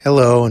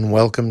Hello and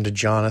welcome to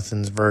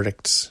Jonathan's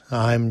Verdicts.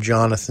 I'm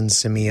Jonathan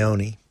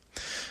Simeone.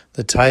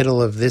 The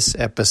title of this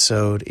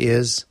episode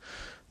is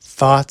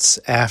Thoughts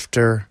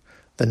After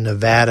the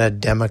Nevada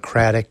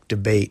Democratic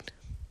Debate.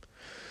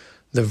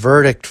 The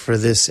verdict for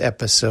this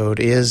episode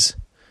is,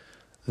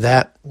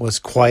 that was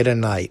quite a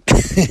night.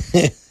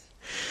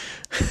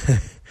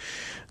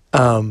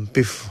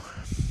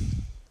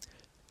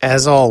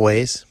 As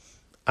always,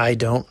 I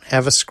don't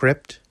have a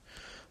script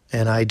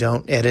and I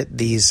don't edit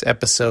these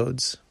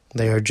episodes.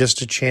 They are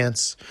just a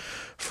chance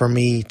for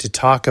me to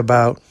talk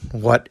about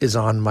what is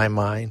on my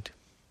mind.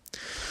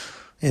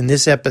 In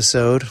this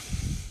episode,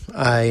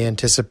 I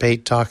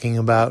anticipate talking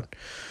about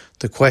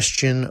the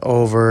question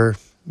over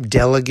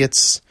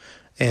delegates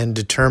and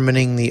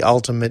determining the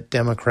ultimate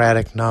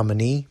Democratic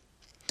nominee,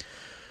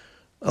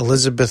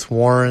 Elizabeth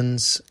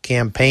Warren's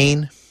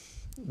campaign,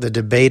 the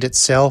debate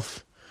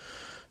itself,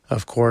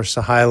 of course,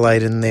 a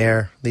highlight in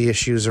there, the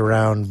issues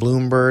around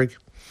Bloomberg,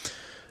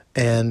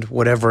 and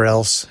whatever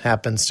else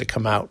happens to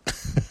come out.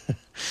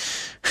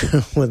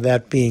 With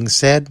that being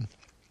said,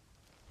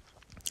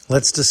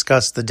 let's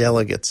discuss the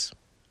delegates.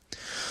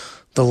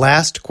 The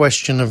last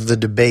question of the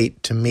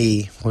debate, to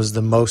me, was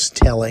the most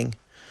telling.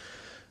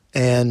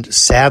 And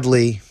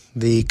sadly,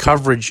 the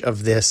coverage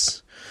of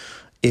this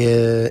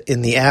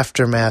in the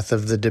aftermath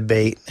of the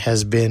debate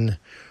has been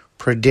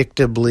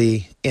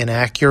predictably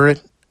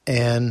inaccurate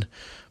and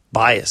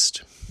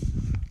biased.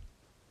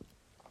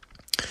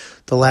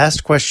 The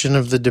last question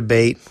of the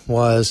debate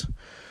was,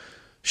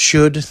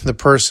 should the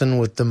person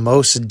with the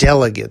most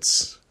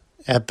delegates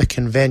at the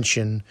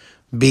convention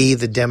be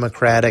the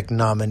Democratic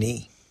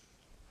nominee?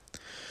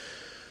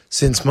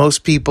 Since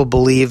most people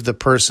believe the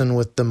person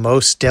with the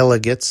most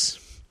delegates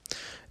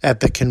at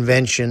the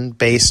convention,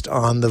 based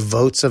on the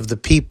votes of the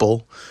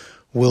people,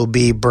 will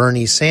be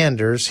Bernie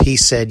Sanders, he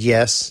said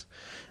yes,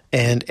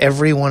 and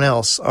everyone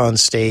else on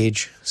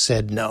stage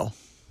said no.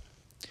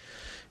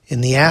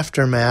 In the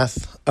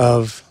aftermath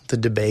of the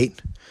debate,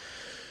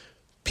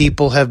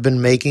 people have been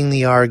making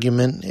the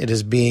argument, it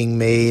is being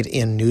made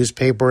in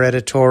newspaper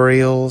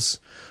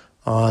editorials,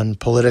 on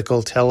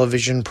political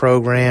television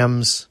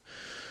programs,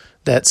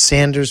 that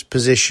Sanders'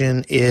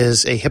 position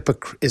is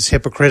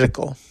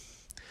hypocritical,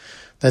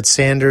 that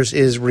Sanders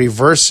is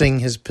reversing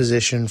his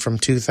position from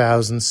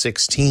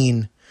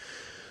 2016,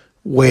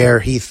 where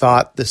he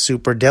thought the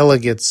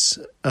superdelegates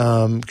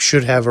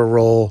should have a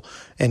role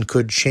and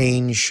could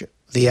change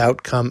the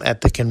outcome at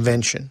the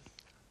convention.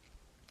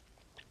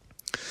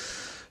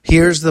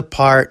 Here's the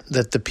part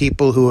that the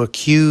people who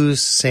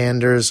accuse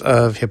Sanders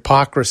of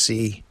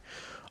hypocrisy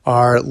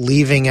are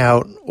leaving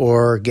out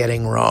or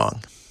getting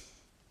wrong.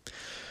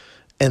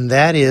 And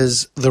that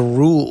is, the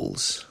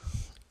rules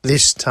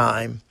this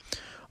time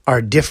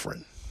are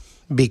different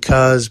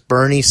because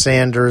Bernie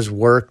Sanders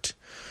worked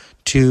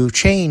to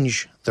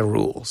change the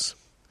rules.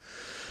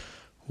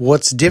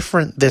 What's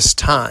different this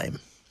time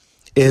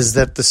is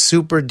that the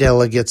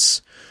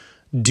superdelegates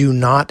do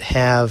not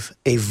have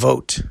a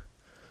vote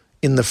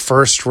in the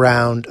first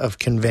round of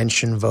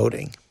convention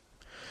voting.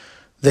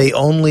 They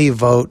only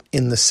vote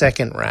in the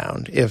second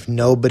round if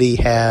nobody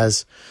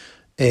has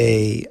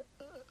a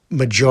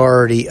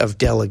majority of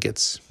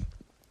delegates.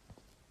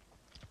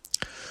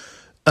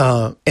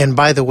 And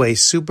by the way,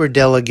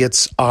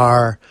 superdelegates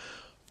are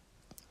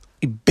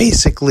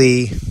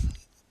basically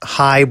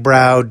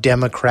highbrow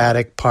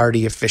Democratic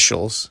Party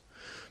officials,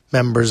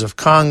 members of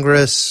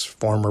Congress,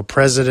 former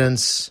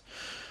presidents,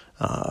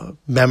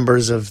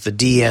 members of the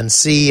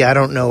DNC. I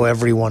don't know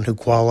everyone who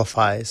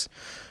qualifies,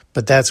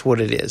 but that's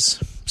what it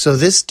is. So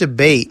this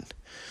debate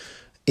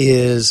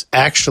is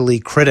actually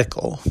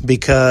critical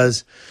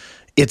because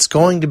it's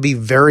going to be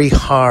very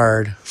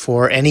hard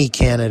for any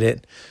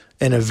candidate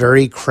in a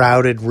very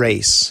crowded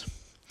race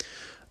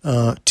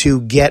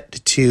to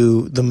get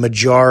to the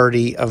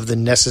majority of the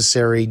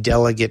necessary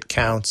delegate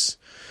counts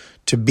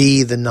to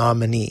be the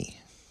nominee.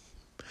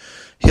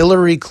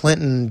 Hillary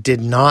Clinton did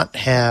not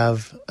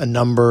have the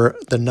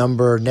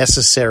number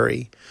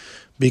necessary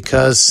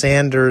because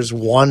Sanders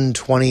won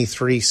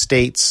 23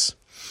 states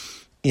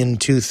in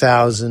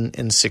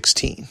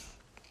 2016.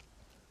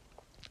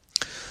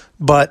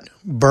 But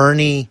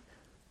Bernie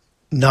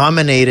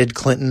nominated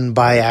Clinton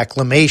by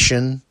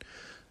acclamation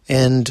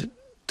and,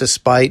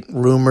 despite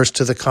rumors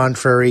to the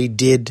contrary,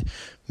 did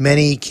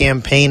many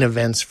campaign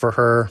events for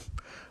her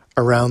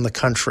around the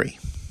country.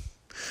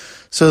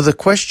 So the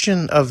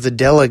question of the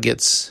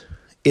delegates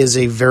is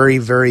a very,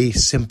 very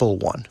simple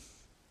one.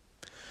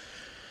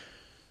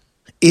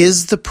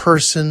 Is the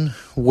person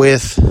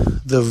with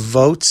the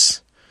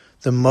votes,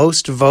 the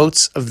most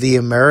votes of the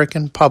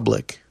American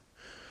public,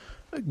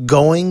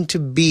 going to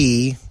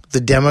be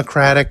the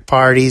Democratic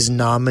Party's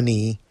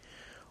nominee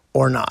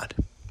or not?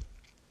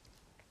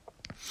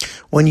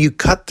 When you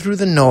cut through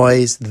the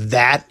noise,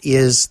 that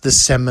is the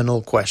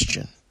seminal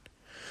question.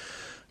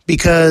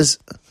 Because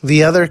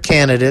the other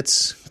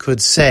candidates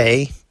could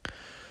say,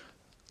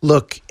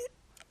 look,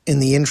 in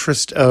the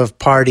interest of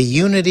party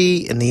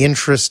unity, in the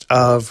interest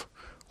of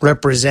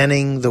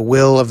representing the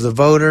will of the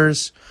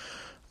voters,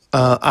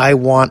 I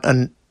want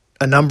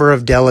a number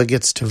of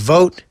delegates to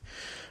vote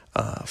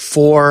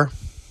for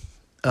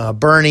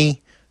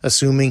Bernie,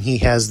 assuming he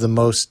has the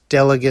most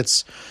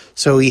delegates.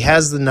 So he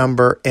has the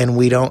number, and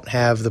we don't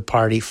have the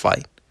party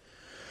fight.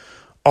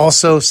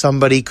 Also,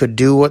 somebody could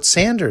do what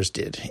Sanders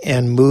did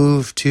and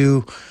move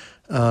to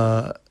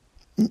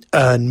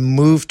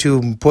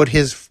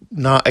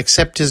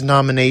accept his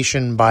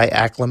nomination by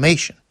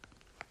acclamation.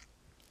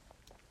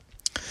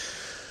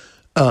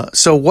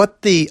 So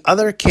what the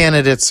other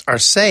candidates are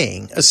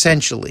saying,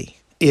 essentially,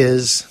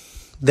 is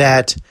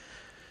that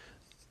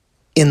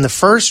in the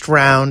first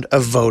round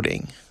of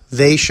voting,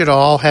 they should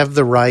all have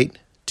the right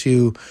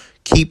to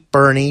keep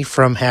Bernie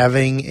from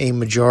having a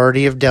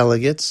majority of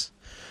delegates,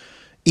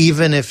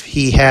 even if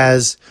he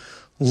has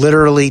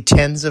literally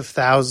tens of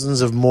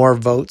thousands of more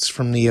votes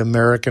from the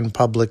American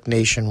public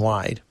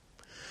nationwide.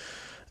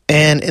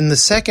 And in the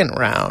second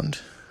round,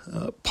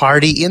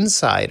 party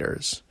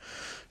insiders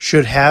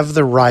should have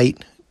the right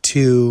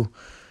to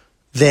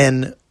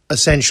then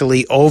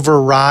essentially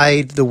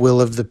override the will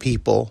of the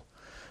people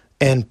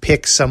and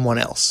pick someone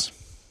else.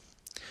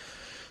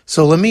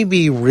 So let me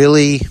be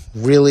really,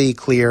 really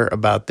clear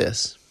about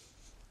this.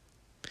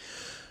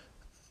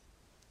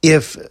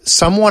 If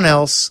someone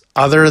else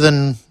other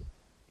than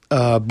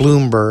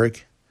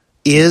Bloomberg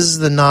is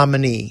the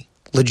nominee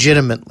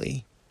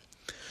legitimately,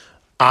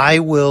 I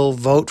will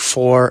vote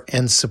for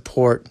and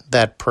support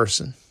that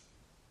person.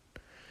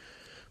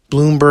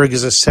 Bloomberg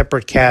is a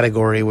separate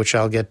category, which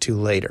I'll get to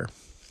later.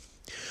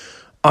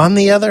 On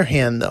the other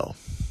hand, though,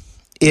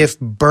 if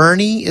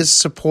Bernie is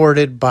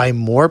supported by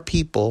more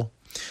people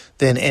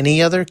than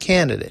any other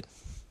candidate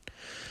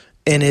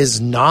and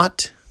is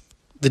not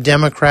the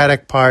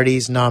Democratic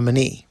Party's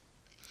nominee,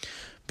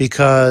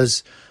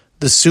 because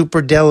the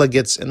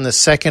superdelegates in the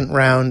second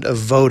round of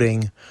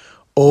voting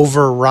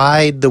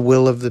override the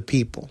will of the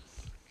people,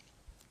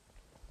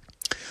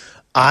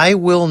 I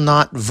will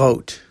not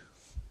vote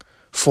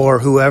for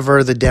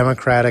whoever the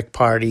Democratic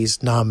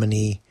Party's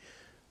nominee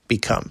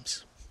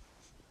becomes.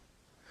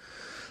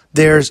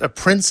 There's a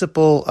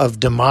principle of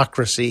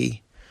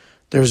democracy,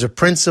 there's a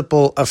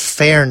principle of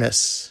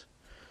fairness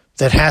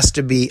that has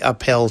to be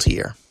upheld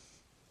here.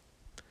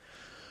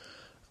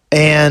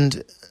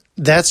 And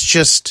that's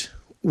just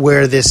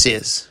where this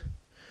is.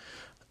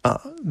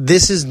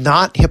 This is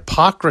not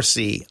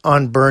hypocrisy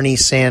on Bernie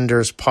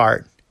Sanders'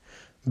 part,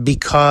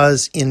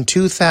 because in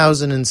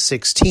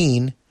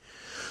 2016,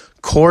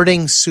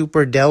 courting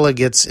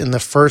superdelegates in the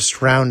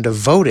first round of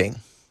voting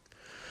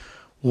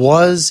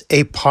was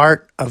a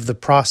part of the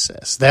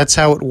process. That's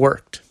how it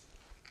worked.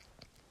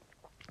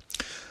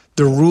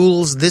 The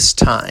rules this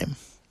time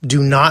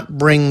do not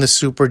bring the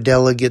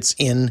superdelegates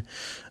in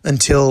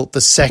until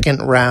the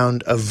second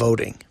round of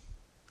voting.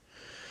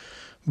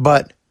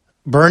 But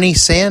Bernie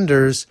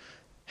Sanders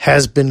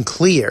has been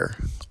clear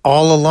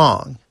all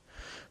along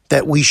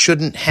that we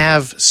shouldn't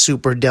have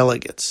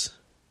superdelegates,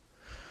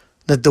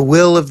 that the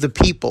will of the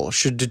people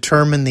should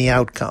determine the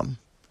outcome.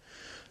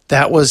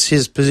 That was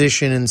his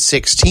position in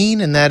 16,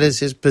 and that is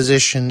his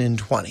position in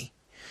 20.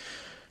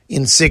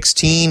 In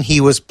 16, he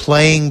was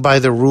playing by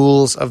the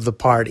rules of the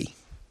party.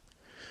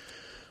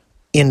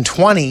 In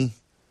 20,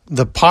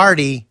 the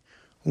party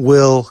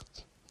will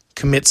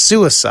commit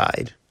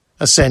suicide,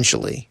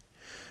 essentially,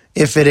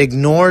 if it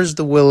ignores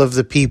the will of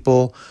the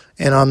people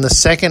and on the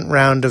second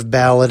round of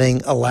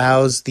balloting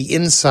allows the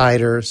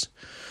insiders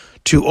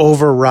to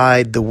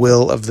override the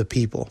will of the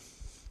people.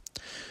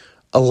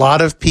 A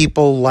lot of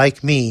people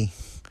like me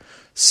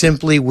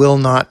simply will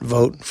not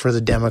vote for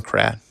the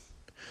Democrat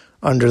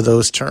under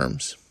those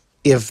terms.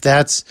 If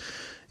that's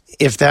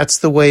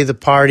the way the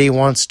party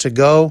wants to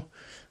go,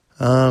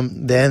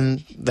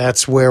 then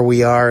that's where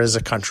we are as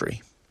a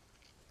country.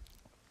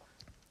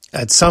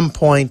 At some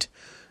point,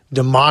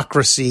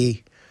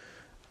 democracy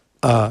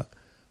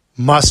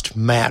must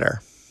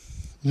matter.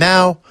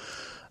 Now,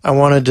 I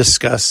want to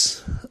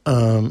discuss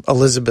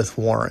Elizabeth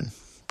Warren,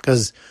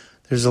 because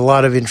there's a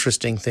lot of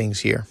interesting things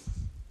here.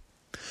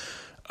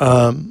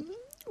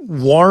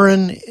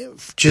 Warren,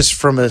 just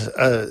from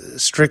a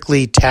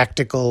strictly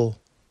tactical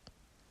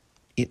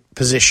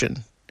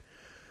position,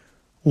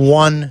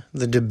 won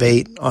the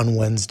debate on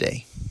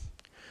Wednesday.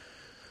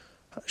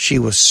 She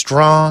was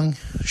strong.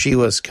 She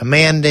was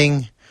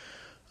commanding.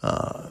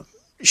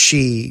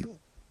 She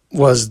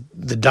was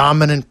the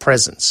dominant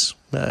presence.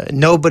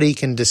 Nobody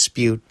can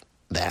dispute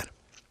that.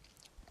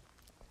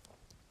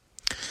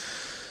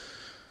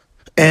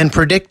 And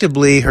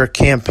predictably, her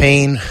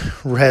campaign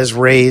has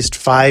raised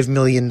 $5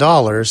 million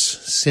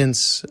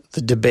since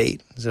the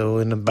debate, so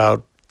in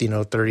about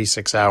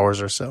 36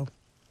 hours or so.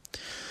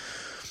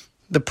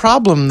 The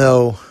problem,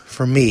 though,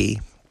 for me,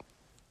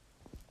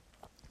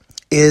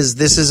 is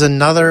this is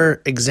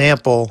another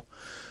example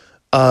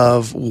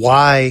of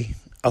why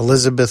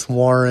Elizabeth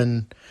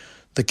Warren,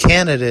 the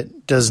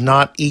candidate, does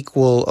not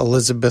equal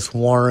Elizabeth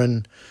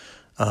Warren,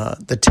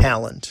 the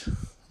talent.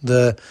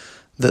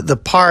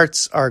 The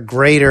parts are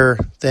greater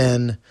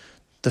than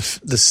the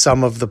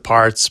sum of the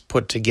parts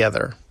put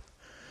together.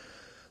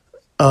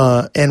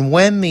 And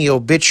when the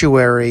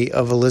obituary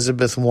of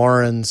Elizabeth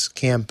Warren's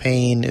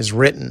campaign is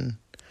written,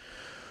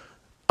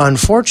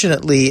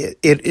 unfortunately,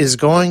 it is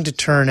going to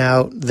turn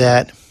out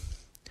that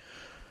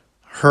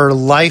her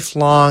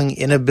lifelong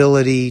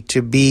inability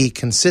to be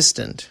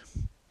consistent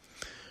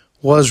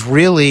was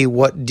really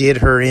what did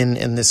her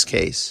in this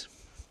case.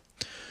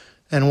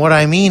 And what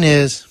I mean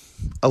is,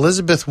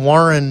 Elizabeth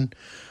Warren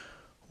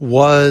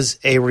was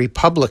a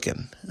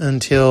Republican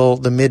until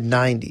the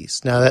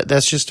mid-90s. Now,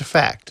 that's just a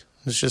fact.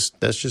 That's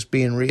just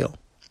being real.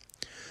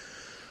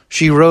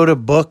 She wrote a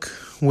book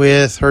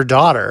with her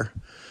daughter.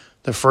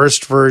 The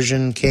first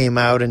version came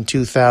out in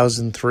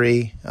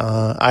 2003.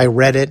 I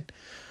read it.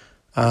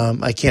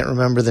 I can't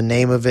remember the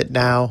name of it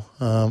now.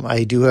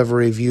 I do have a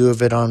review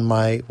of it on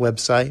my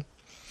website.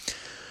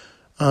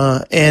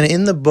 And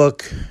in the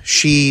book,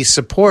 she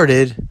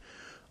supported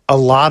a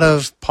lot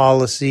of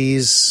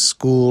policies,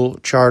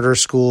 charter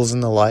schools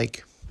and the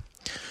like,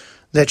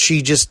 that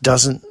she just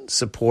doesn't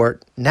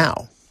support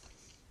now.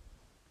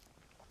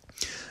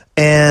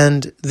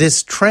 And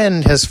this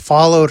trend has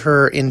followed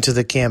her into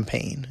the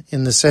campaign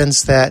in the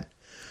sense that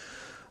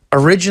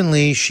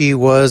originally she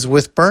was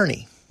with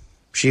Bernie.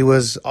 She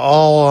was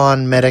all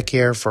on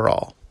Medicare for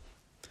all.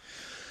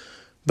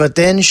 But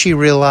then she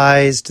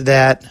realized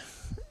that,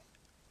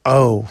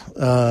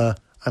 I'm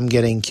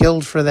getting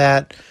killed for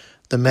that.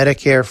 The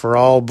Medicare for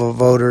all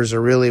voters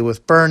are really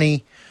with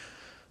Bernie.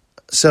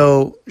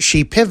 So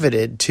she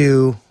pivoted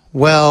to,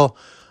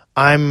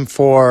 I'm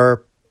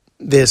for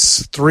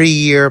this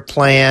 3-year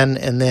plan,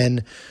 and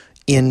then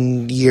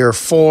in year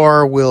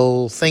 4,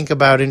 we'll think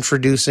about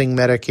introducing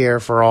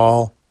Medicare for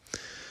all.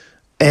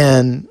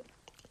 And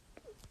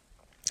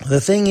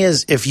the thing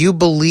is, if you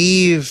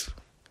believe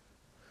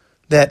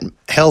that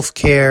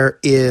healthcare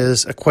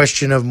is a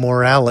question of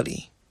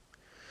morality,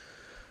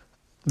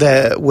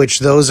 which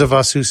those of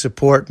us who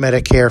support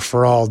Medicare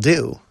for all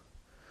do,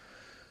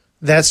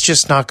 that's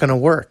just not going to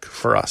work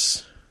for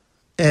us.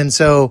 And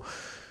so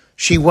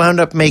she wound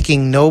up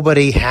making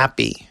nobody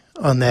happy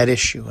on that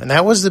issue. And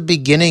that was the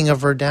beginning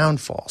of her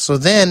downfall. So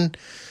then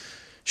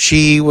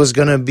she was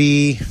going to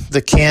be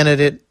the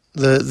candidate,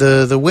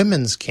 the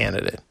women's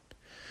candidate.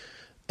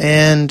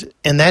 And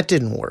that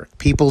didn't work.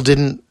 People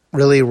didn't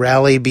really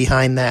rally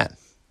behind that.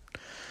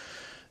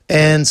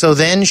 And so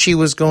then she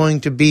was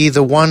going to be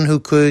the one who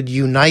could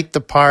unite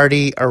the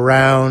party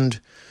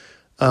around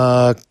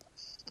an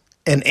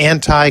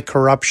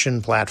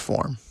anti-corruption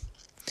platform.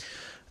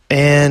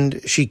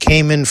 And she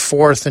came in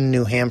 4th in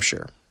New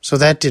Hampshire. So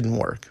that didn't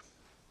work.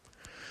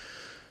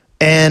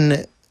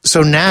 And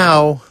so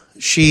now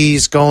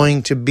she's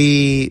going to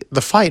be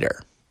the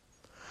fighter.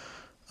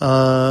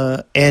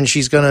 And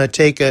she's going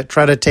to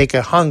try to take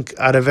a hunk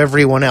out of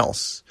everyone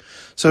else.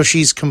 So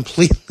she's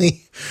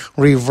completely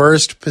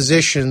reversed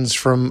positions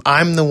from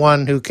I'm the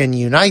one who can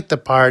unite the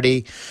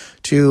party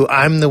to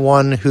I'm the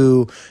one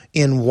who,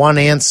 in one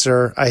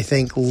answer, I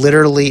think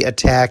literally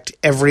attacked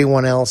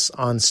everyone else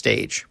on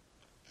stage.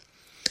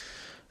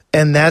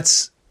 And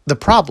that's the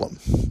problem.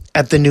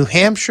 At the New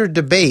Hampshire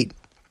debate,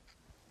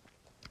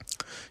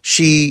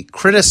 she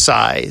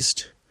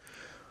criticized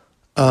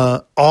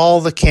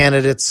all the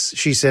candidates.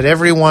 She said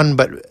everyone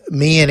but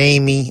me and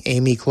Amy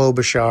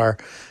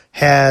Klobuchar,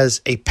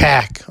 has a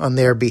PAC on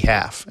their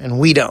behalf, and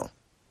we don't.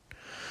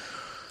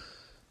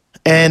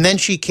 And then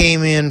she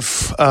came in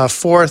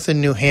 4th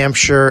in New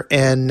Hampshire,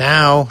 and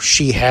now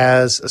she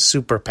has a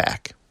super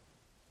PAC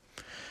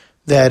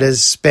that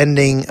is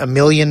spending $1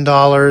 million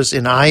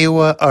in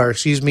Iowa,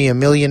 $1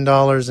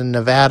 million in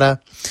Nevada,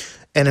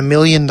 and $1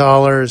 million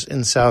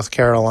in South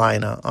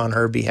Carolina on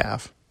her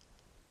behalf.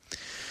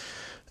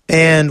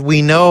 And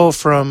we know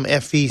from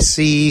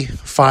FEC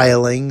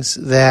filings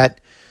that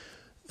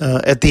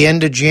at the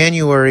end of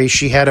January,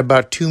 she had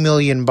about $2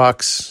 million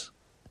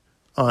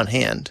on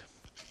hand.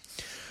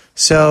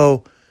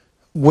 So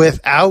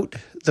without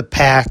the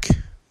PAC,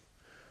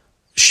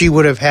 she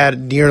would have had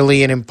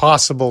nearly an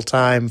impossible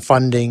time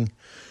funding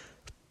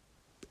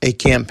a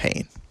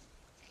campaign.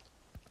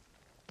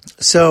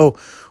 So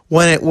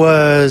when it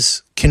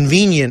was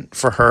convenient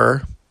for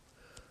her,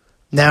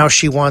 now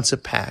she wants a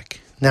PAC.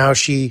 Now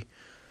she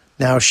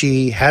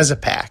has a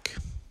PAC.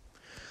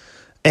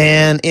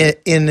 And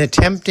in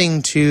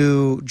attempting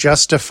to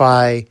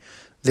justify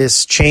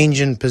this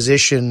change in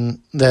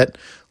position that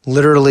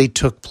literally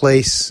took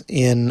place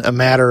in a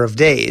matter of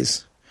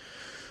days,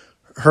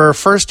 her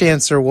first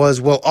answer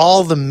was,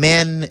 all the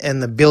men and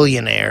the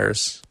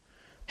billionaires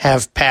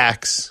have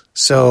PACs,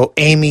 so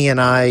Amy and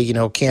I,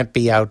 can't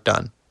be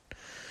outdone.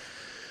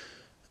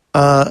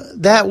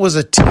 That was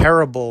a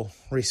terrible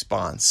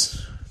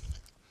response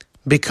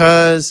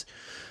because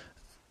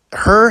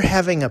her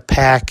having a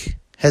PAC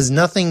has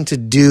nothing to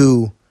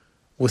do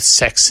with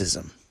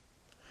sexism.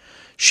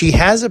 She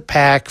has a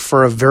PAC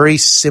for a very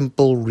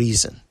simple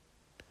reason.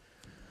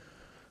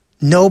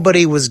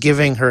 Nobody was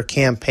giving her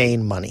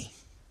campaign money,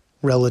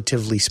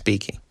 relatively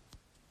speaking.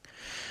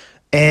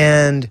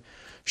 And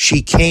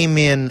she came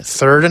in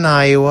 3rd in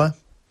Iowa,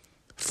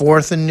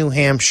 4th in New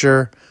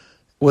Hampshire,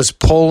 was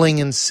polling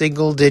in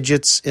single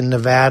digits in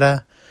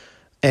Nevada,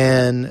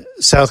 and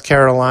South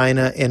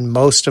Carolina and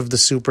most of the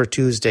Super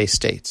Tuesday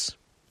states.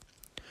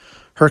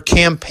 Her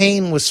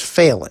campaign was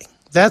failing.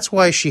 That's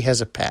why she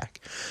has a PAC.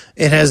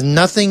 It has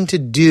nothing to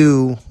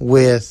do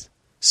with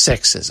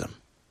sexism.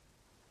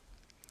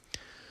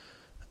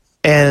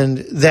 And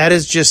that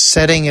is just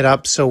setting it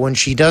up so when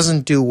she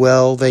doesn't do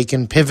well, they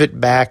can pivot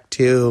back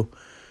to,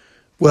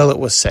 well, it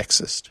was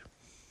sexist.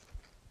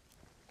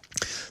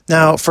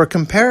 Now, for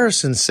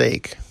comparison's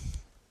sake,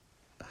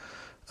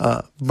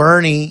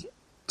 Bernie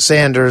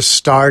Sanders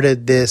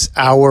started this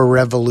Our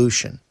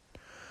Revolution,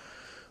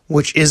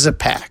 which is a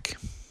PAC.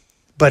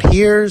 But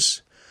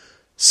here's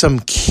some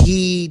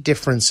key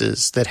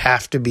differences that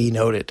have to be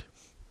noted.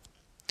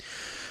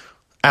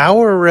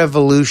 Our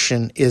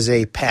Revolution is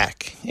a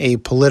PAC, a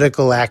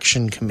political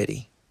action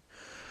committee.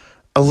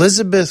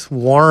 Elizabeth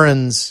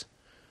Warren's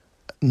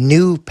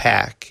new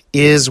PAC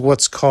is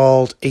what's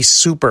called a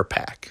super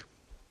PAC.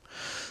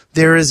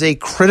 There is a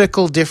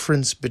critical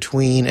difference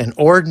between an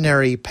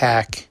ordinary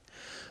PAC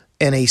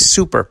and a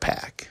super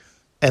PAC,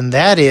 and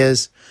that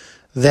is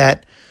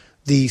that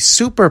the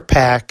super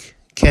PAC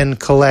can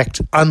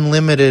collect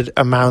unlimited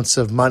amounts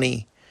of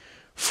money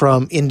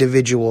from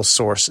individual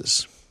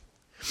sources,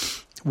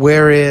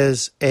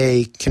 whereas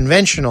a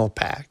conventional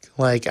PAC,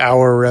 like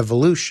Our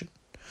Revolution,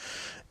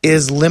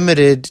 is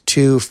limited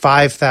to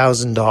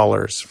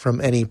 $5,000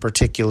 from any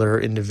particular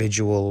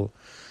individual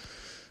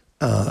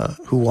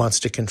who wants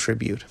to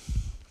contribute.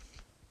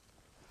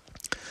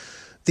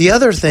 The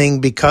other thing,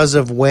 because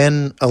of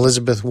when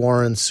Elizabeth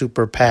Warren's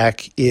super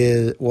PAC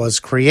was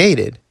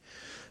created,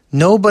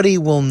 nobody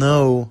will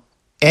know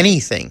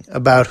anything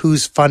about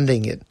who's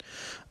funding it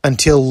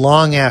until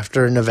long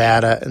after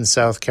Nevada and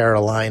South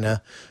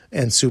Carolina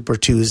and Super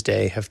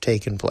Tuesday have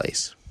taken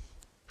place.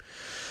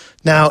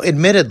 Now,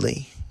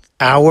 admittedly,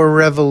 Our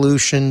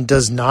Revolution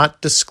does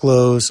not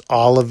disclose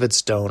all of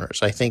its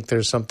donors. I think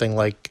there's something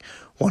like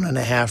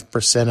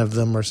 1.5% of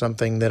them or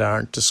something that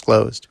aren't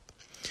disclosed.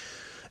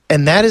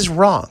 And that is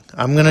wrong.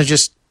 I'm going to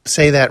just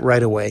say that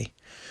right away.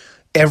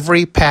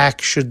 Every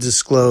PAC should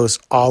disclose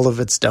all of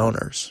its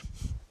donors.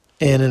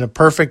 And in a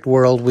perfect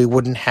world, we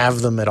wouldn't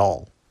have them at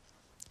all.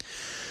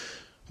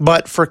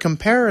 But for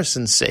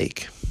comparison's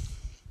sake,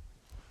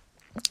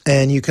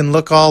 and you can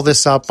look all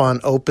this up on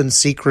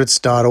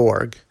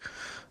opensecrets.org,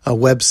 a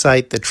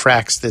website that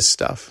tracks this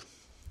stuff.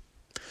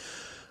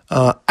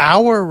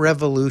 Our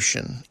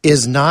Revolution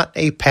is not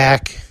a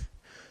PAC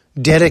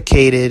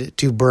dedicated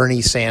to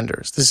Bernie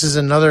Sanders. This is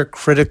another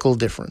critical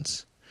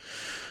difference.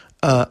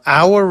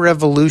 Our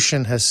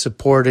Revolution has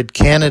supported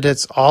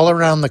candidates all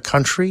around the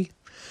country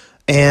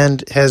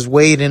and has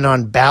weighed in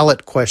on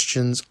ballot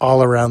questions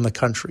all around the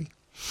country.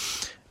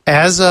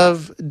 As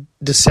of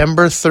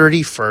December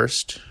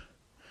 31st,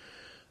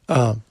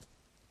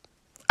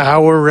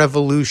 Our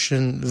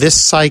Revolution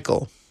this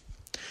cycle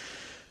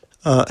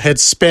had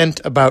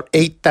spent about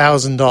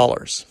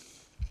 $8,000.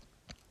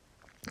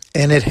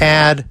 And it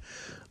had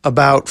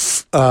about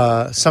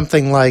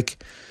something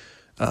like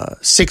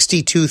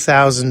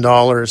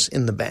 $62,000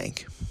 in the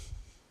bank.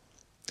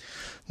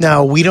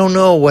 Now, we don't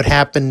know what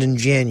happened in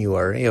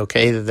January,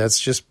 okay? That's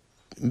just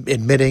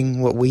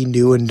admitting what we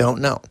do and don't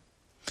know.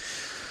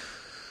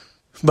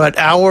 But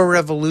Our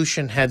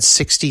Revolution had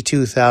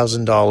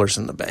 $62,000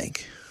 in the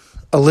bank.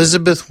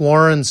 Elizabeth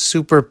Warren's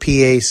Super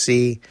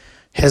PAC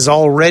has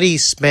already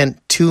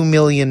spent $2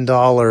 million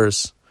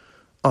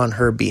on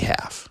her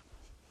behalf.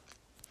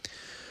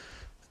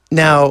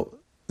 Now,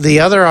 the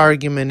other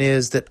argument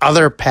is that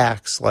other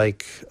PACs,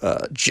 like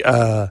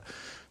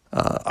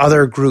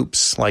other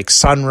groups like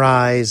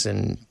Sunrise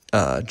and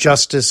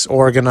Justice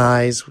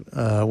Organize,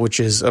 which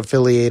is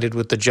affiliated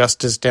with the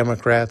Justice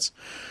Democrats,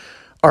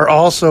 are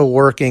also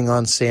working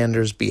on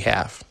Sanders'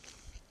 behalf.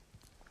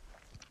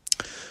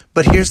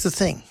 But here's the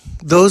thing.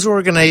 Those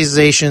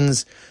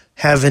organizations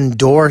have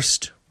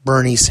endorsed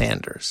Bernie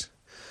Sanders,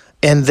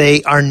 and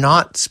they are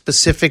not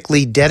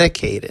specifically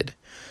dedicated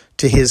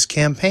to his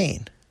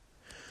campaign.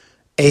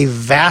 A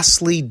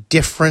vastly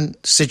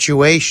different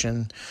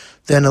situation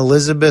than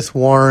Elizabeth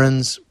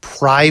Warren's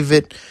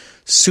private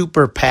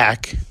super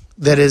PAC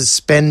that is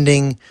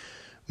spending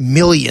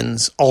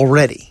millions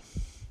already.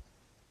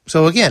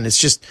 So again, it's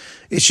just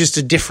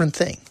a different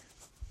thing.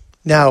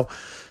 Now,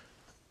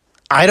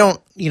 I don't,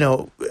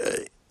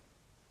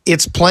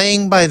 it's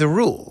playing by the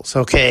rules,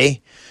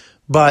 okay?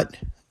 But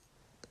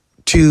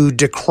to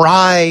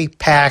decry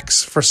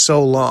PACs for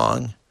so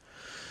long,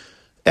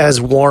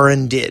 as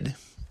Warren did,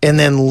 and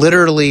then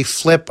literally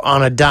flip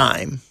on a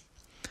dime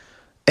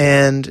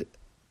and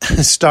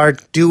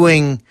start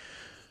doing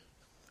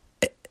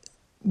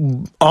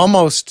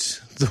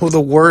almost the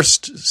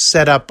worst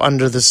setup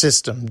under the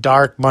system.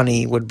 Dark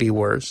money would be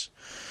worse.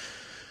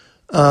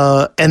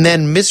 And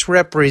then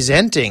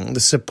misrepresenting the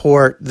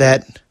support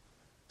that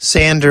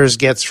Sanders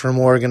gets from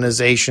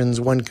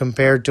organizations when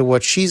compared to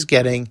what she's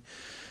getting,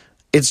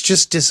 it's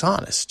just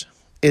dishonest.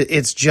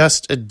 It's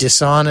just a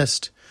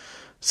dishonest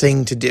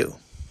thing to do.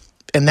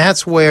 And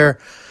that's where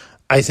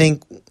I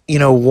think,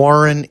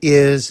 Warren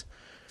is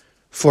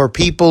for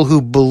people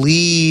who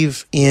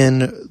believe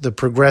in the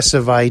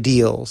progressive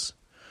ideals,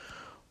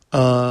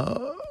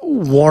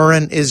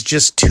 Warren is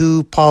just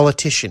too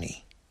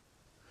politician-y.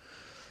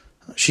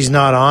 She's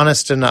not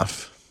honest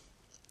enough.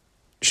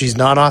 She's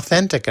not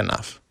authentic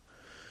enough.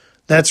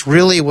 That's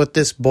really what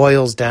this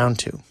boils down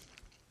to.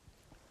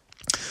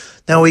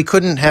 Now, we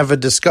couldn't have a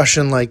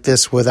discussion like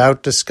this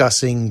without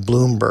discussing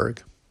Bloomberg.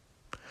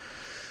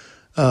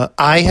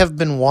 I have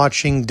been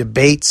watching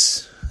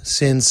debates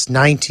since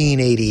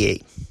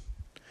 1988.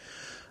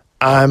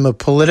 I'm a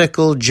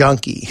political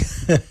junkie,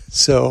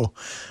 so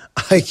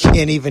I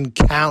can't even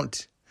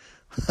count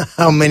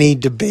how many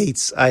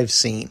debates I've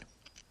seen.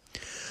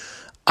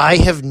 I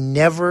have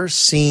never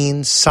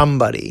seen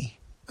somebody,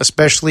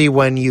 especially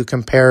when you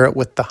compare it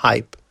with the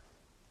hype,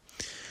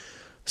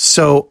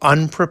 so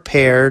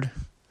unprepared,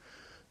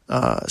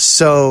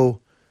 so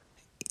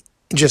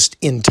just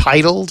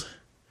entitled,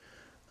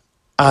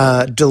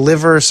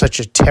 deliver such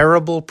a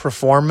terrible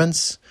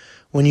performance.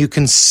 When you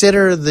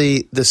consider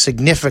the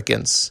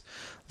significance,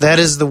 that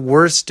is the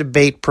worst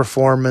debate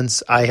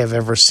performance I have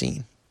ever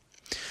seen.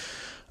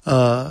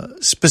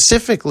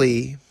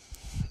 Specifically,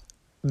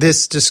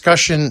 this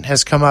discussion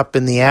has come up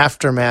in the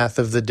aftermath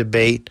of the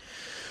debate.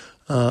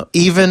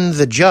 Even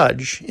the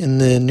judge in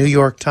the New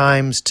York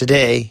Times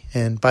today,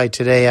 and by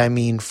today I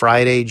mean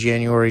Friday,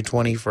 January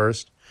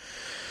 21st,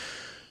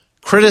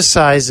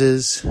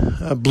 criticizes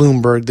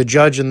Bloomberg. The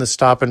judge in the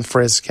stop and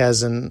frisk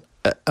has an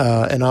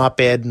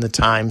op-ed in the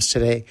Times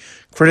today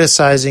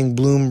criticizing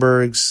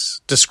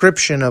Bloomberg's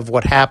description of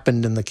what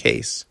happened in the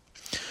case.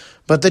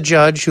 But the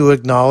judge, who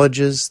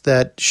acknowledges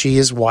that she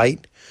is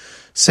white,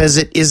 says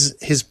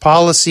his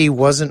policy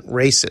wasn't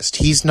racist.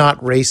 He's not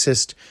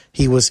racist.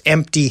 He was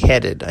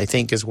empty-headed, I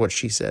think is what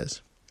she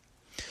says.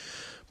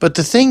 But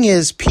the thing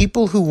is,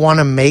 people who want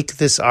to make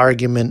this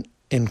argument,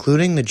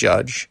 including the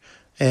judge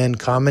and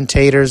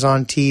commentators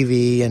on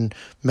TV and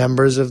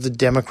members of the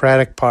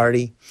Democratic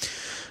Party,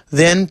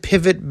 then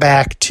pivot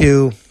back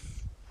to,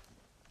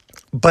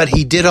 but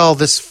he did all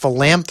this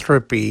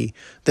philanthropy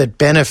that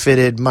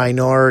benefited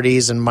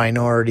minorities and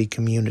minority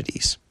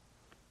communities.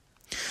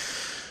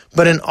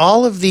 But in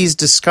all of these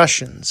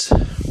discussions,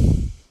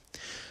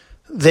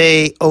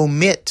 they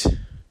omit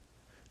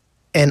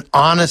an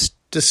honest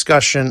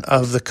discussion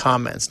of the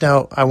comments.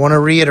 Now, I want to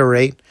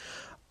reiterate,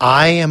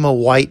 I am a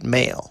white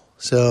male,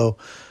 so,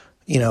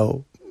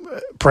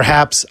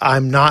 perhaps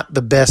I'm not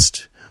the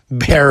best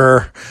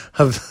bearer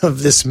of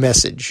this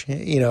message.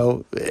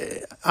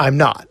 I'm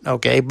not,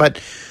 okay? But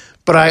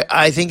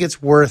I think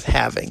it's worth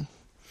having.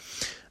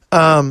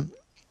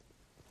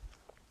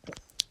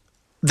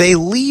 They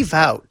leave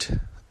out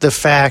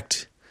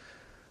the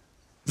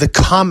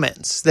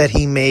comments that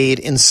he made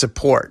in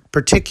support,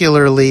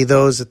 particularly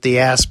those at the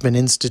Aspen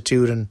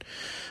Institute, and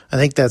I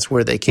think that's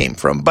where they came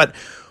from, but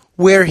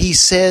where he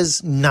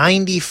says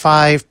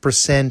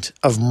 95%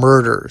 of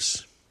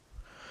murders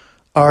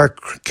are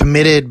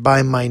committed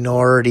by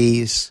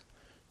minorities,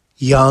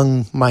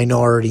 young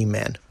minority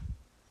men.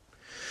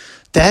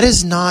 That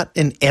is not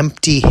an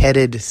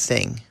empty-headed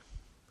thing.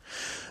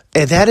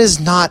 And that is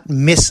not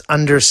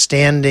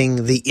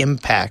misunderstanding the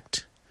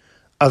impact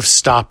of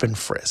stop and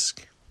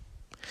frisk.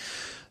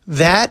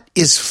 That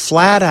is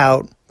flat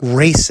out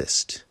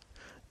racist,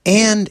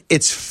 and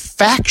it's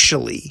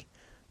factually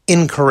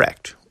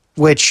incorrect,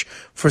 which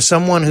for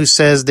someone who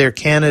says their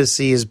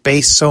candidacy is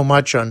based so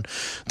much on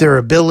their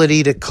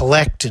ability to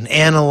collect and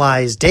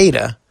analyze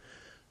data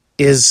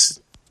is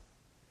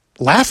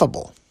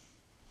laughable.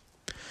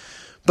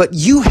 But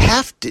you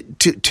have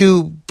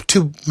to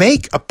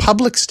make a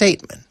public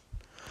statement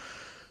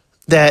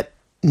that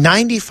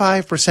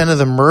 95% of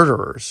the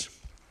murderers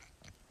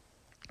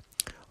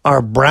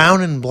are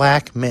brown and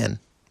black men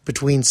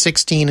between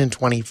 16 and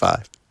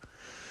 25.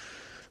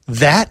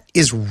 That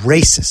is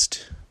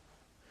racist.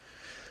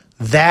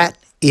 That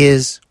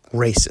is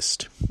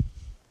racist.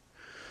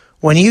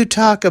 When you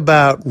talk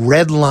about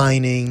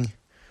redlining,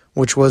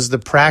 which was the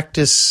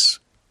practice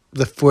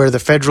where the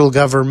federal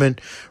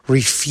government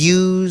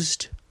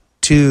refused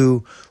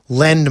to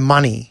lend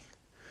money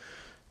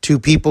to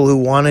people who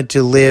wanted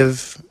to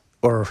live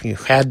or who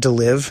had to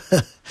live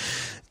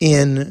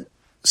in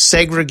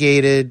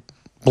segregated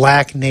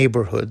black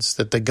neighborhoods,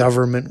 that the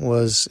government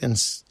was,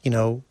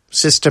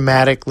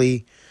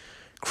 systematically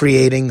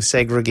creating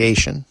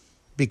segregation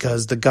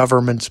because the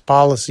government's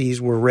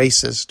policies were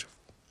racist.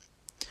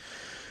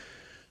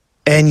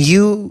 And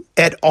you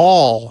at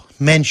all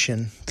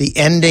mention the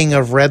ending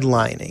of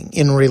redlining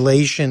in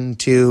relation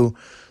to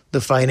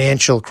the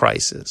financial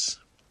crisis.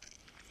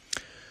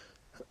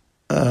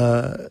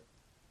 That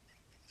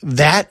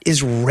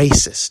is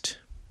racist.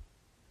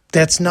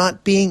 That's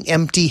not being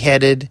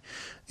empty-headed.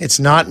 It's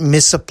not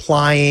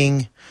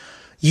misapplying.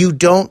 You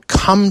don't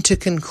come to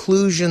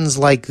conclusions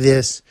like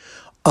this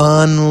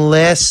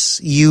unless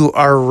you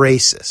are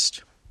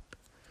racist.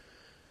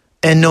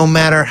 And no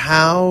matter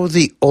how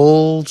the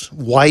old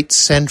white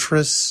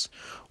centrists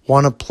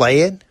want to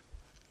play it,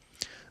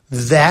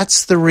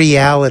 that's the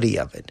reality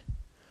of it.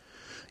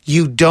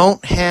 You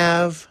don't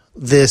have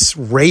this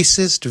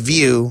racist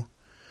view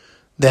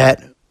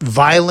that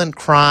violent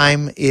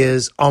crime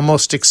is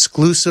almost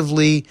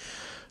exclusively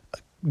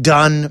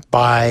done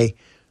by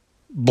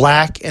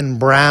black and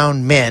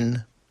brown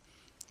men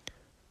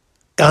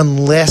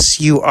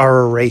unless you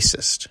are a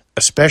racist,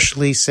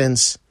 especially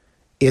since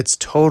it's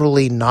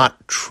totally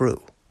not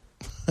true.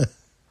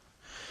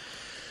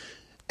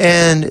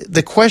 And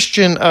the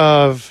question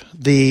of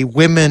the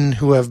women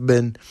who have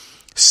been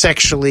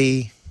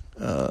sexually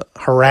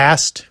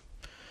harassed,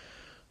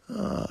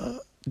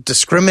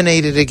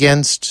 discriminated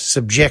against,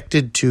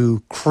 subjected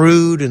to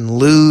crude and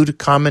lewd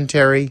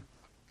commentary.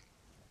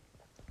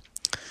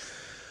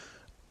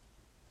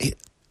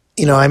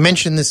 You know, I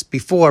mentioned this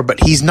before,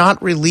 but he's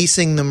not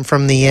releasing them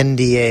from the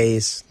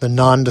NDAs, the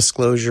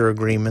non-disclosure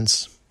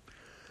agreements,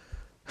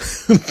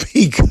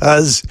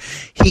 because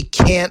he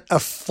can't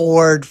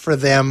afford for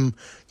them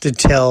to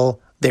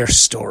tell their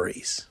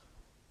stories.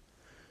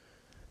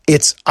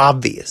 It's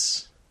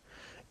obvious.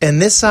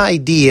 And this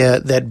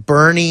idea that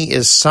Bernie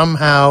is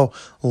somehow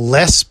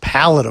less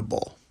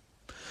palatable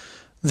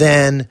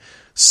than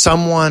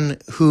someone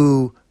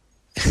who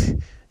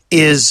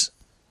is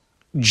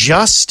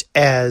just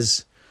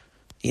as,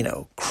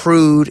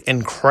 crude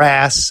and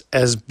crass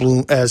as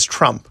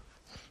Trump.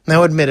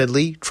 Now,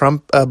 admittedly,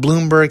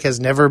 Bloomberg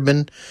has never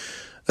been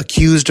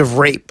accused of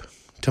rape,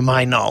 to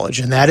my knowledge,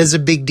 and that is a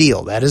big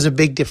deal. That is a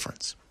big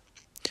difference.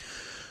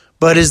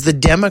 But is the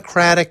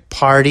Democratic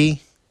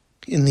Party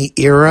in the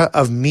era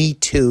of Me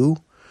Too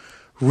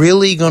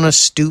really going to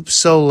stoop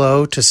so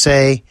low to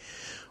say,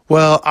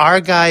 well, our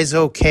guy's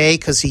okay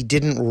because he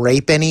didn't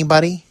rape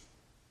anybody?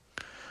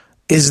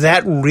 Is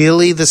that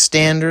really the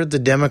standard the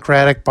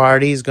Democratic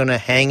Party is going to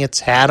hang its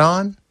hat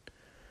on?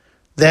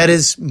 That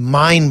is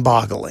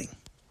mind-boggling.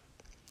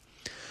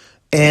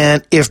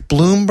 And if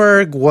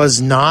Bloomberg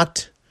was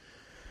not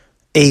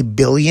a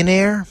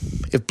billionaire,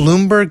 if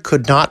Bloomberg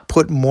could not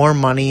put more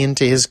money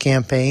into his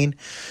campaign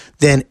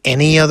than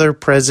any other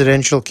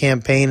presidential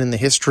campaign in the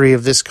history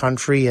of this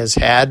country has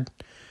had,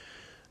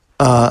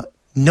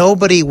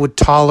 nobody would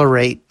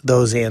tolerate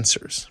those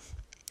answers.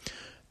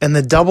 And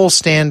the double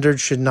standard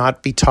should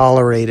not be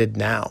tolerated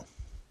now.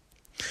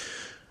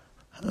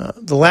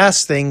 The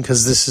last thing,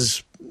 because this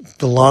is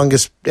the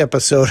longest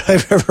episode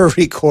I've ever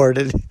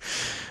recorded,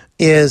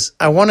 is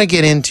I want to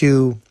get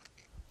into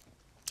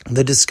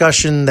the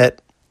discussion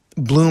that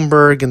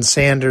Bloomberg and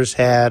Sanders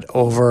had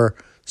over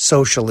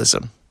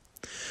socialism.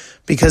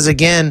 Because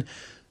again,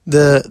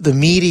 the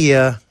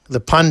media, the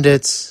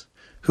pundits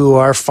who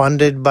are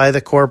funded by the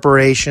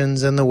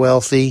corporations and the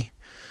wealthy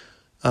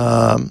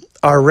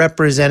are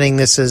representing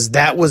this as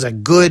that was a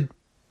good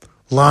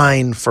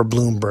line for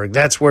Bloomberg.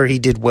 That's where he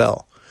did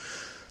well.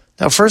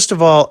 Now, first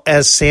of all,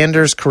 as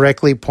Sanders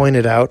correctly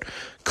pointed out,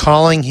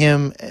 calling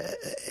him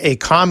a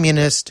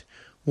communist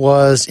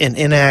was an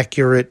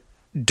inaccurate,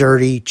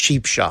 dirty,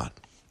 cheap shot.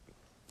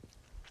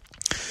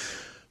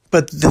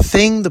 But the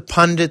thing the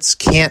pundits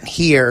can't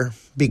hear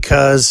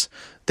because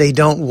they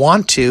don't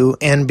want to,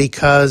 and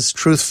because,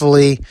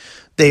 truthfully,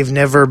 they've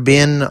never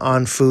been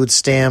on food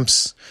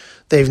stamps,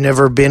 they've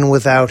never been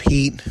without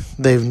heat,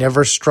 they've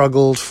never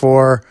struggled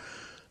for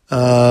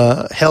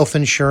health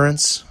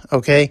insurance,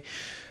 okay?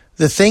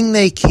 The thing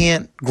they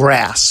can't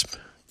grasp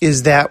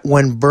is that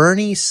when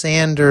Bernie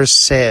Sanders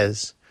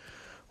says,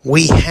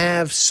 we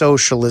have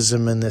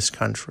socialism in this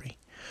country,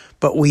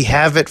 but we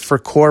have it for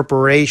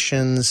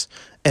corporations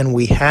and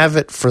we have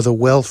it for the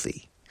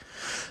wealthy,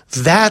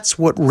 that's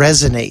what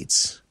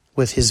resonates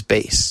with his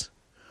base.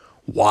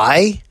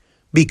 Why?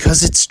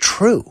 Because it's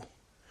true.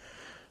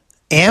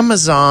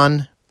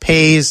 Amazon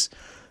pays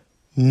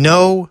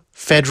no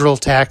federal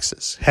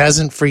taxes,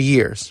 hasn't for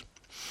years.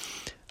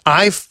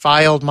 I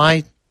filed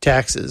my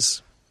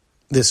taxes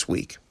this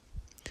week.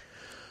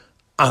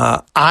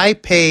 I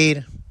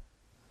paid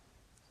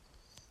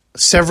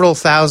several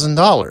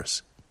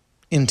 $1,000s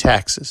in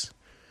taxes.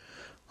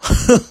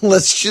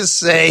 Let's just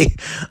say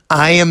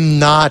I am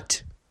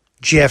not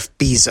Jeff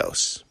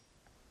Bezos.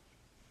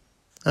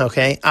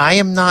 Okay? I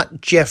am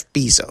not Jeff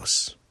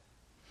Bezos.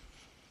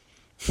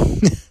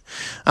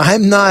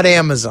 I'm not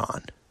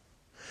Amazon.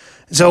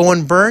 So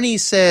when Bernie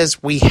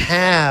says we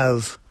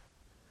have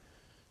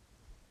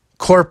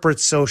corporate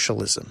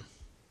socialism,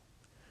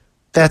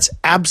 that's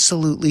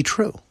absolutely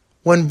true.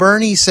 When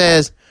Bernie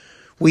says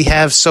we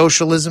have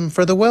socialism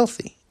for the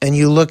wealthy, and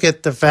you look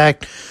at the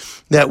fact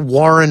that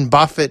Warren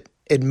Buffett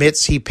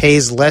admits he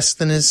pays less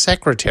than his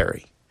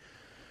secretary,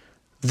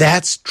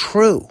 that's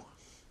true.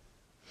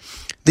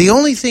 The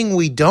only thing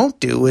we don't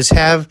do is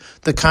have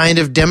the kind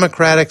of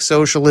democratic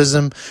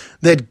socialism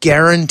that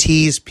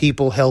guarantees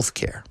people health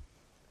care.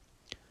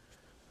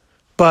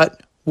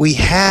 But we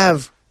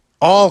have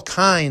all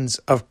kinds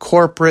of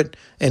corporate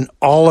and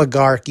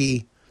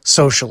oligarchy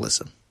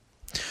socialism.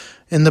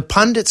 And the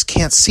pundits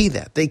can't see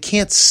that. They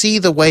can't see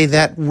the way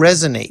that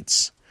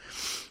resonates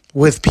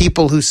with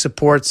people who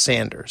support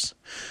Sanders.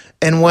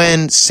 And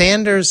when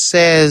Sanders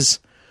says,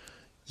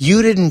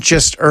 you didn't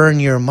just earn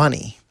your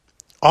money,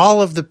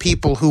 all of the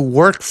people who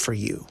worked for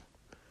you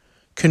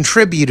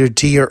contributed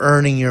to your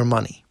earning your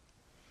money,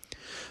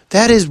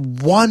 That is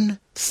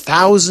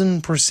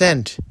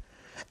 1,000%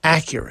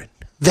 accurate.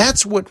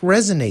 That's what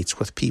resonates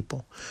with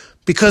people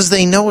because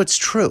they know it's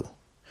true.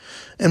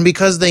 And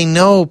because they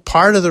know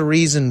part of the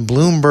reason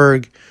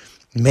Bloomberg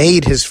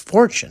made his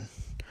fortune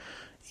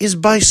is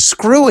by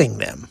screwing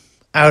them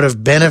out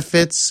of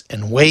benefits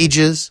and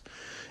wages.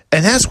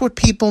 And that's what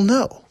people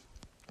know.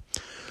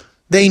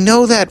 They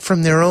know that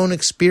from their own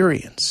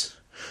experience.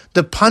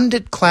 The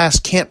pundit class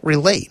can't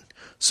relate.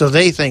 So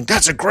they think,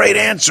 that's a great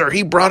answer.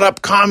 He brought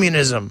up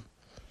communism.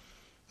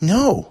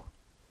 No,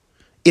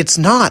 it's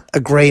not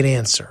a great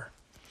answer.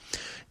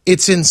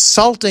 It's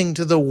insulting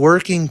to the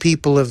working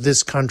people of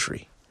this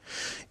country.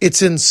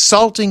 It's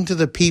insulting to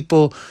the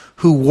people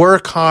who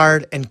work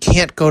hard and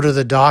can't go to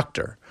the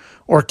doctor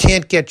or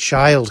can't get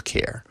child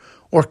care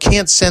or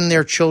can't send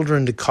their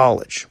children to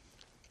college.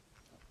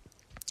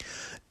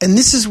 And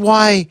this is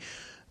why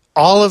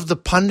all of the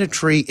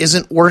punditry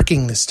isn't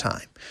working this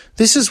time.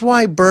 This is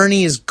why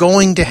Bernie is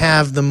going to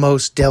have the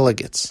most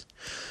delegates.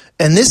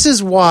 And this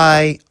is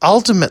why,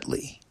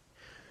 ultimately,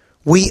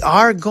 we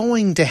are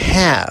going to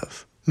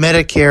have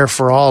Medicare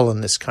for all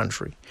in this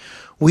country.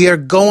 We are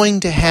going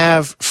to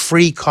have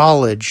free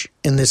college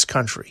in this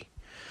country.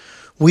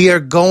 We are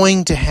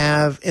going to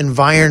have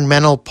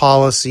environmental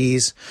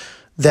policies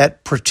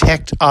that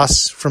protect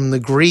us from the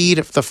greed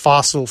of the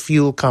fossil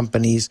fuel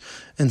companies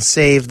and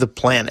save the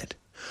planet.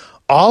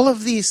 All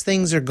of these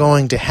things are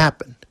going to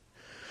happen.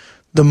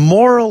 The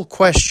moral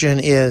question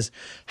is,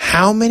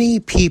 how many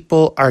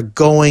people are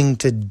going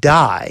to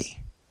die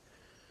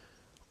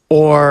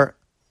or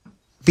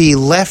be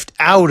left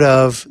out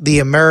of the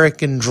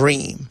American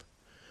dream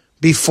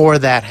before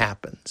that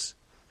happens?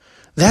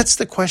 That's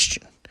the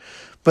question.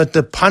 But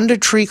the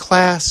punditry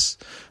class,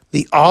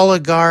 the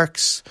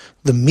oligarchs,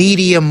 the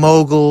media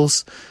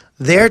moguls,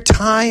 their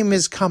time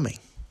is coming.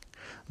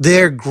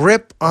 Their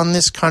grip on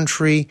this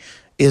country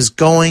is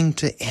going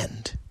to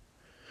end.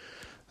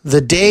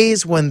 The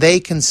days when they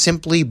can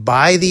simply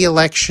buy the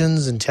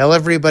elections and tell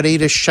everybody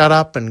to shut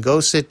up and go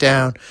sit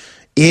down,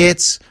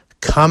 it's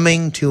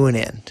coming to an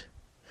end.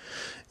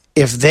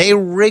 If they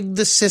rig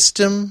the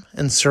system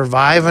and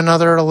survive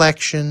another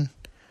election,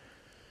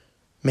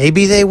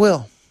 maybe they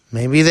will.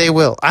 Maybe they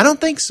will. I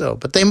don't think so,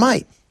 but they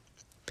might.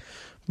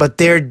 But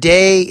their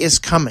day is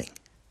coming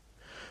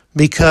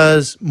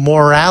because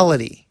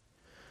morality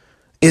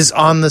is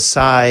on the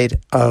side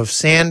of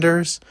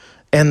Sanders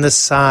and the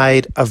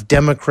side of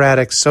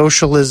democratic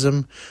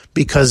socialism,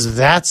 because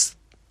that's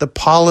the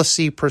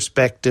policy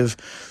perspective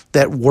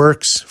that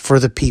works for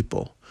the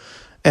people.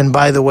 And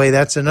by the way,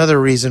 that's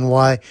another reason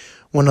why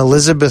when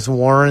Elizabeth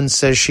Warren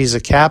says she's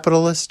a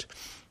capitalist,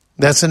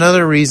 that's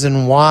another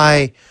reason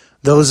why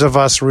those of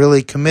us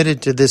really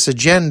committed to this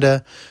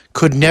agenda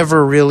could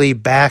never really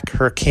back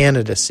her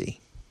candidacy.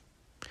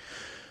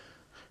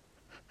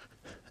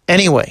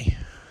 Anyway,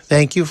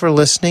 thank you for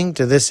listening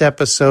to this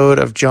episode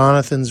of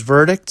Jonathan's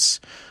Verdicts.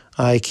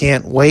 I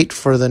can't wait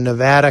for the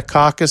Nevada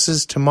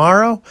caucuses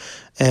tomorrow,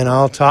 and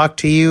I'll talk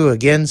to you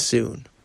again soon.